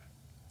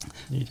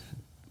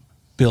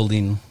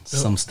building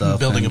some stuff.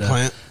 Building a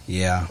plant?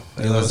 Yeah.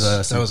 That was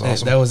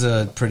awesome. That was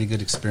a pretty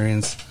good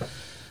experience.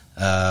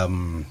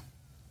 And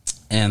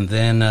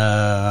then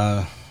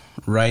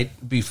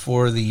right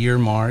before the year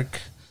mark,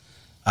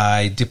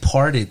 I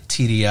departed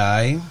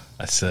TDI.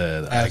 I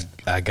said,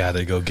 I got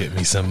to go get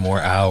me some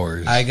more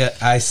hours.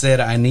 I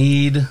said I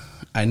needed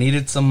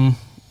some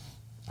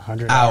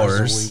 100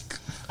 hours a week.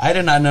 I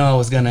did not know I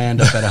was going to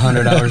end up at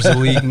 100 hours a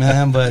week,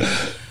 man. But,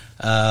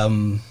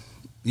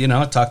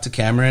 talked to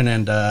Cameron,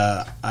 and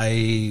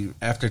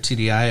after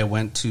TDI, I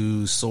went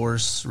to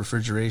Source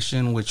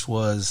Refrigeration, which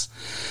was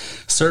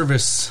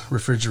Service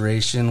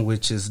Refrigeration,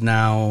 which is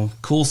now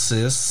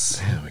CoolSys.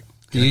 Damn,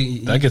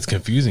 that gets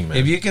confusing, man.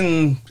 If you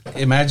can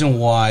imagine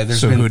why,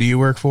 So who do you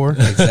work for?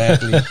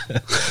 Exactly.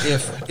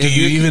 Do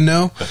you even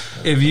know?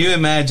 If you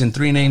imagine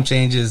 3 name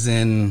changes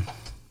in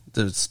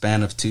the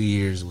span of 2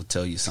 years, will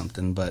tell you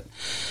something. But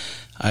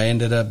I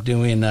ended up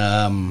doing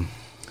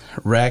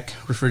rack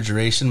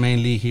refrigeration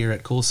mainly here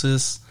at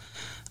CoolSys.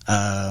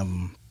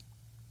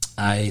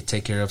 I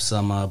take care of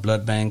some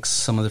blood banks,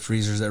 some of the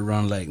freezers that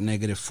run like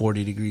negative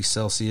 40 degrees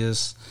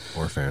Celsius.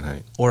 Or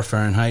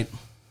Fahrenheit.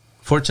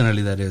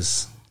 Fortunately, that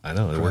is. I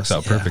know, it works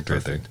out perfect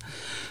right there.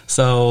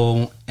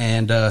 So,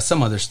 and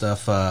some other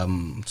stuff,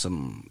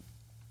 some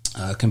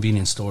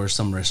convenience stores,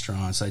 some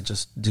restaurants. I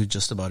just do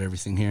just about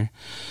everything here.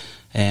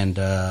 And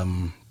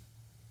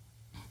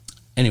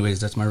anyways,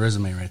 that's my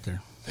resume right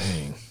there.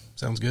 Dang.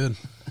 Sounds good.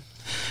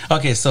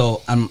 Okay,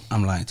 so I'm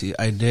lying to you.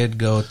 I did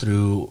go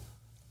through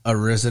a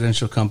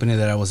residential company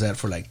that I was at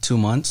for like 2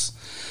 months,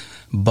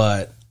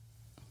 but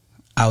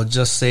I'll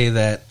just say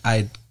that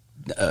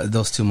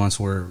those 2 months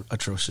were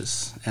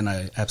atrocious, and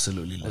I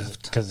absolutely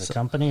left. Because of the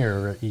company,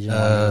 or you didn't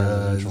want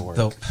residential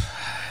work?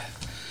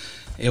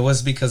 It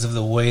was because of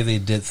the way they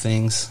did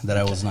things that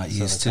I was not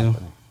used to.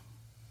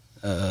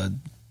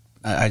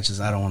 I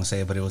don't want to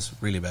say it, but it was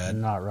really bad.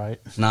 Not right.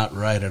 Not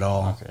right at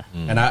all. Okay.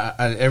 And I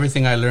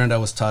everything I learned, I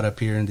was taught up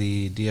here in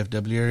the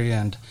DFW area,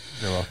 and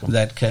You're welcome.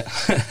 that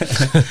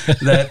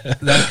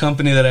that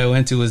company that I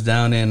went to was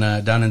down in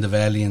the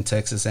valley in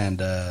Texas, and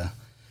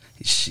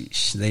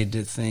they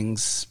did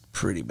things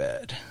pretty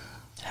bad.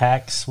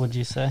 Hacks, would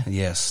you say?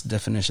 Yes,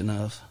 definition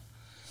of.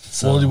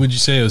 So, Well, would you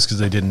say it was because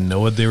they didn't know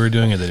what they were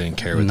doing, or they didn't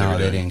care what they were doing?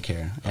 No, they didn't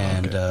care.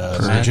 And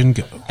Purge and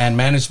go. and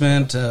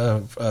management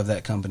of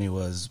that company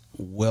was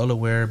well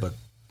aware, but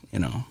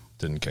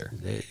Didn't care.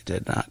 they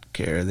did not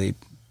care. They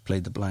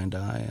played the blind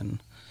eye, and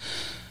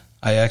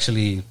I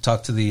actually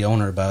talked to the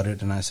owner about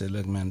it, and I said,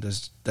 "Look, man,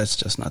 that's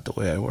just not the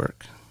way I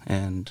work."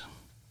 And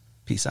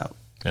peace out.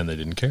 And they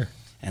didn't care.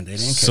 And they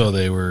didn't care. So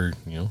they were,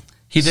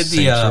 He did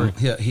same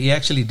story. he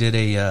actually did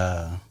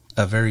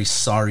a very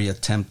sorry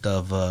attempt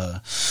of,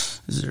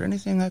 is there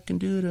anything I can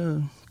do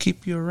to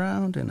keep you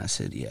around? And I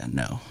said, yeah,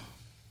 no,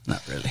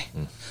 not really.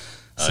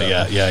 So,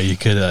 yeah, you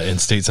could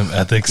instate some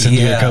ethics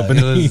into your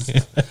company.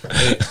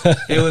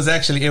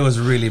 It was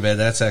really bad.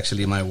 That's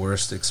actually my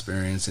worst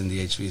experience in the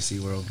HVAC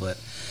world, but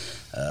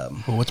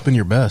Well, what's been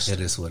your best? it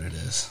is what it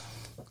is.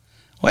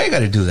 Why you got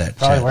to do that,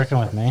 Probably Chad? working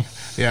with me.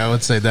 Yeah, I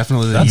would say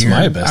definitely the That's year.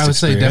 my best I would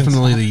say experience.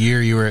 definitely the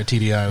year you were at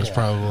TDI was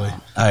probably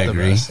I the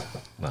agree. best.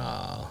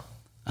 Nah.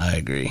 I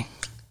agree.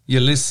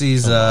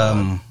 Ulysses,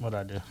 What'd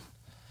I do?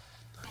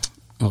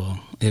 well,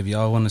 if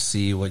y'all want to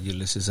see what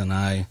Ulysses and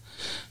I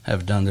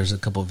have done, there's a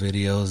couple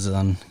videos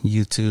on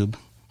YouTube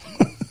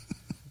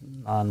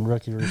On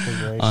rookie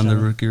refrigeration. on the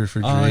Rookie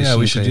Refrigeration. Oh, yeah,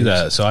 we should do page.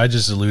 that. So I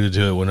just alluded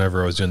to it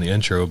whenever I was doing the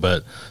intro,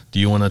 but do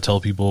you want to tell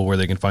people where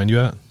they can find you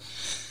at?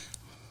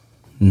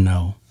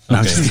 No. No,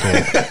 I'm Okay, just cool.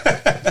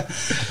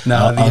 kidding.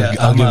 No,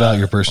 I'll give out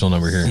your personal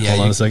number here. yeah, Hold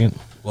on you- a second.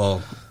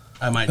 Well,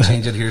 I might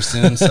change it here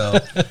soon. So,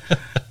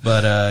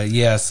 but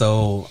yeah,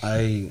 so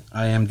I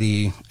am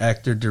the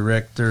actor,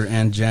 director,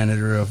 and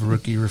janitor of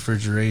Rookie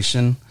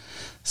Refrigeration.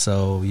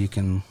 So you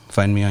can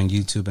find me on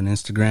YouTube and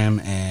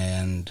Instagram,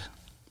 and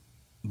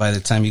by the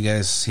time you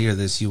guys hear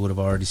this, you would have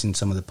already seen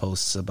some of the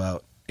posts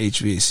about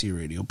HVAC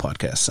Radio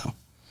podcast. So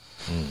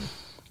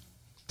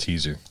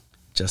Teaser.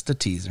 just a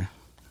teaser.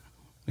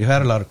 We've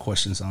had a lot of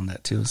questions on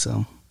that too.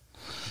 So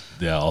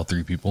Yeah, all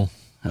 3 people.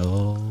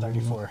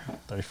 34.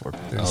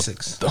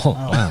 36 Oh,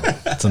 wow.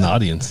 It's an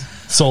audience.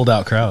 Sold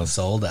out crowd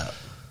sold out.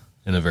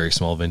 in a very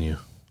small venue.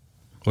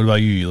 What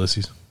about you,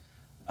 Ulysses?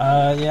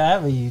 Yeah, I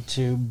have a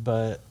YouTube,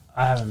 but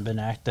I haven't been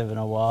active in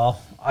a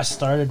while. I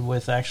started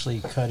with actually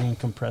cutting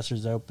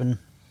compressors open.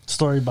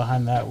 Story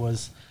behind that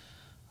was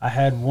I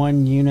had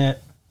one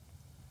unit.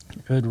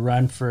 It would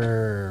run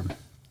for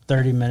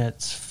 30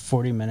 minutes,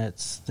 40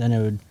 minutes. Then it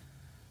would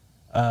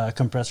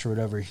compressor would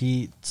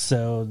overheat.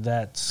 So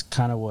that's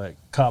kind of what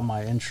caught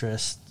my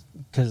interest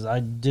because I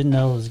didn't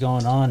know what was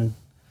going on.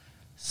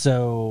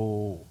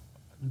 So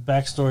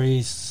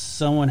backstory,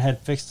 someone had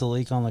fixed a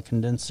leak on the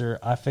condenser.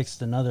 I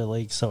fixed another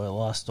leak, so it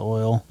lost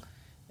oil.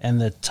 and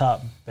the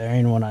top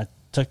bearing, when I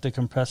took the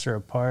compressor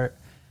apart,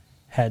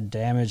 had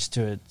damage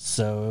to it,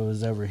 so it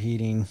was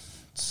overheating.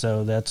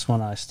 So that's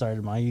when I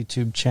started my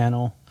YouTube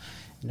channel.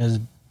 It was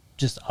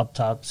just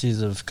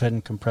autopsies of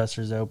cutting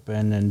compressors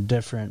open and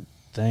different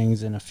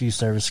things, and a few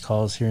service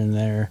calls here and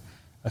there,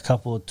 a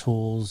couple of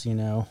tools, you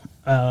know.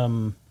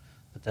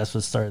 But that's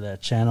what started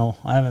that channel.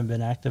 I haven't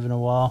been active in a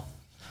while.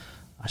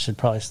 I should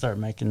probably start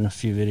making a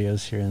few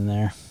videos here and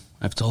there.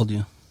 I've told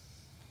you.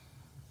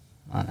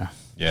 I know.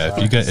 Yeah,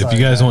 Sorry. if you Sorry,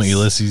 guys want guys.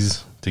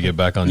 Ulysses to get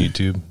back on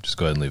YouTube, just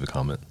go ahead and leave a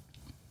comment.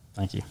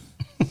 Thank you.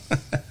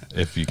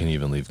 If you can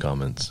even leave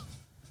comments.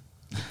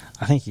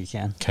 I think you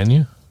can. Can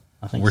you?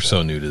 I think We're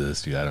so new to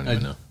this, dude. I don't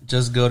even know.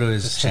 Just go to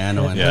his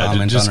channel and Yeah,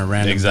 comment just- on a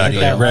random exactly.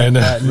 video. Hit that like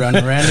Random. button. Run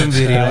a random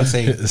video and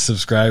say,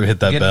 Subscribe, hit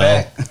that get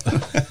bell.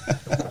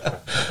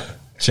 back.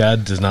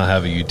 Chad does not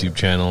have a YouTube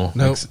channel.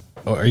 Nope.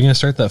 Oh, are you going to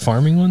start that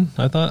farming one?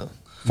 I thought.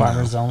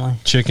 Farmers only.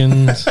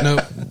 Chickens.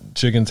 Nope.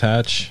 Chickens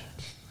hatch.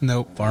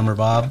 Nope. Farmer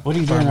Bob. What are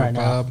you doing Farmer right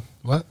now? Bob.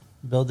 What?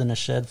 Building a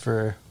shed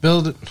for.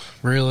 Build it.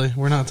 Really?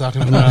 We're not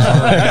talking about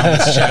farming on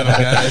this channel,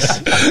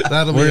 guys.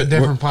 That'll be We're- a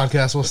different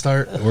podcast we'll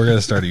start. We're going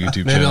to start a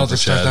YouTube Maybe channel I'll for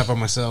just start Chad. that by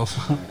myself.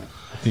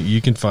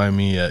 You can find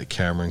me at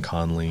Cameron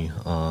Conley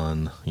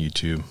on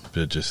YouTube,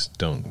 but just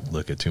don't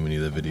look at too many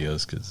of the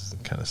videos because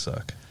they kind of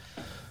suck.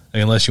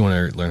 Unless you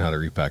want to learn how to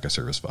repack a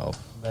service valve.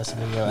 Best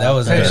video. That out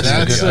was there. Hey,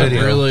 actually that's a a good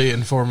video. really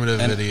informative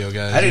And video,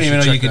 guys. I didn't even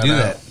know should you check could do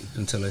out. that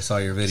until I saw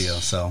your video.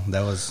 So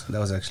that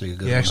was actually a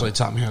good He one. actually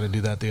taught me how to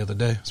do that the other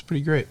day. It's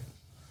pretty great.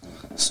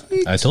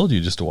 Sweet. I told you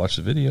just to watch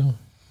the video.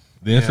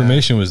 The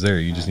information was there.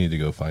 You just need to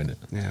go find it.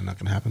 Yeah, not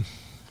gonna happen.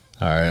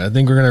 All right. I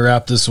think we're going to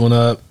wrap this one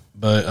up.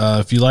 But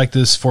if you like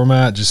this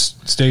format,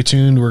 just stay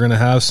tuned. We're going to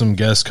have some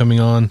guests coming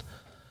on.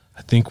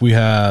 I think we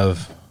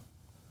have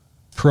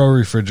Pro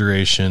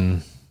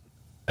Refrigeration,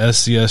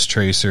 SCS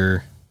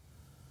Tracer.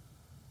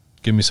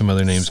 Give me some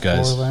other names,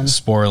 guys.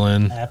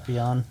 Sporlin.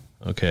 Appion.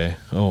 Okay.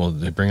 Oh,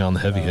 they bring on the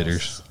heavy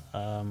hitters.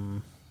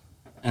 Um,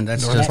 And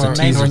that's North just a Park-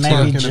 teaser. North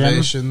Park maybe Jim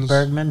Innovations.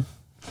 Bergman.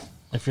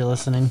 If you're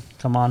listening,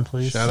 come on,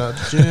 please. Shout out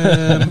to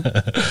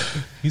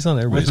Jim. He's on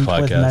everybody's with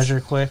podcast. Measure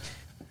Quick.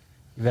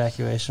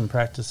 Evacuation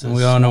practices. And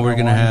we all know we're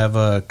going to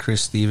 101. have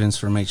Chris Stevens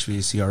from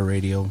HVACR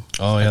Radio.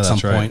 Oh, yeah, at that's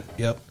some right. point.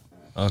 Yep.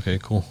 Okay,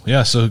 cool.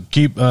 Yeah, so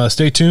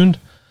stay tuned,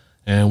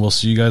 and we'll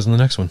see you guys in the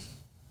next one.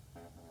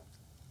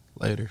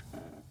 Later.